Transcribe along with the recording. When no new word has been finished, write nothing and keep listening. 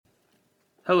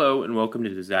Hello and welcome to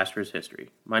Disastrous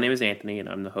History. My name is Anthony and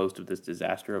I'm the host of this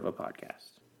disaster of a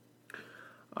podcast.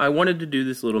 I wanted to do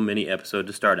this little mini episode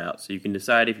to start out so you can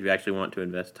decide if you actually want to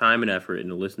invest time and effort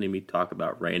into listening to me talk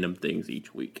about random things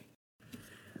each week.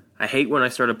 I hate when I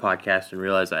start a podcast and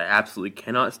realize I absolutely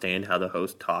cannot stand how the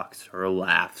host talks or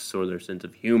laughs or their sense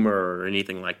of humor or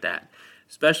anything like that,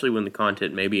 especially when the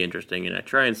content may be interesting and I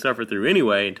try and suffer through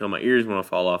anyway until my ears want to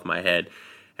fall off my head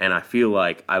and I feel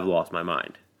like I've lost my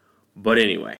mind. But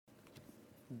anyway,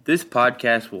 this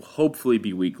podcast will hopefully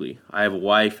be weekly. I have a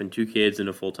wife and 2 kids and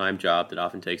a full-time job that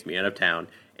often takes me out of town,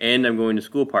 and I'm going to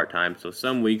school part-time, so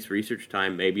some weeks research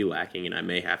time may be lacking and I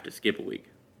may have to skip a week.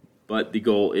 But the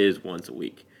goal is once a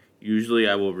week. Usually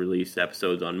I will release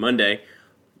episodes on Monday.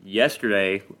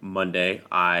 Yesterday, Monday,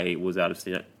 I was out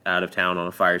of town on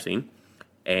a fire scene,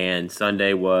 and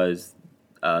Sunday was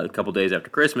a couple days after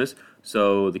Christmas,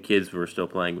 so the kids were still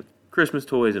playing with Christmas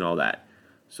toys and all that.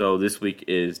 So this week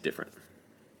is different.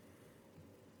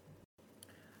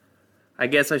 I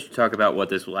guess I should talk about what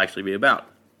this will actually be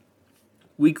about.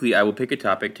 Weekly, I will pick a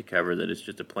topic to cover that is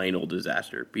just a plain old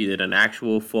disaster, be it an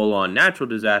actual full-on natural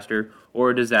disaster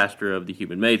or a disaster of the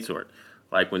human-made sort,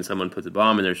 like when someone puts a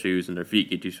bomb in their shoes and their feet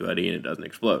get too sweaty and it doesn't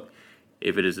explode.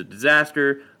 If it is a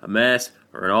disaster, a mess,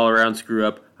 or an all-around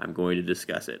screw-up, I'm going to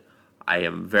discuss it. I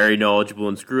am very knowledgeable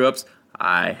in screw-ups.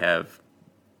 I have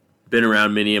been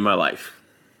around many in my life.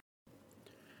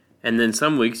 And then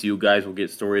some weeks you guys will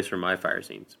get stories from my fire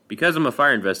scenes. Because I'm a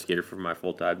fire investigator for my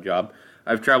full-time job,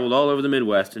 I've traveled all over the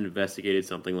Midwest and investigated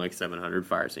something like 700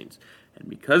 fire scenes. And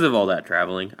because of all that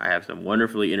traveling, I have some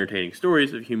wonderfully entertaining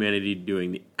stories of humanity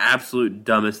doing the absolute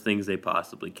dumbest things they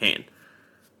possibly can.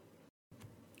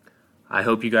 I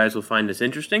hope you guys will find this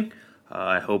interesting.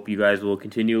 I hope you guys will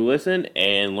continue to listen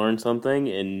and learn something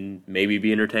and maybe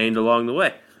be entertained along the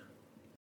way.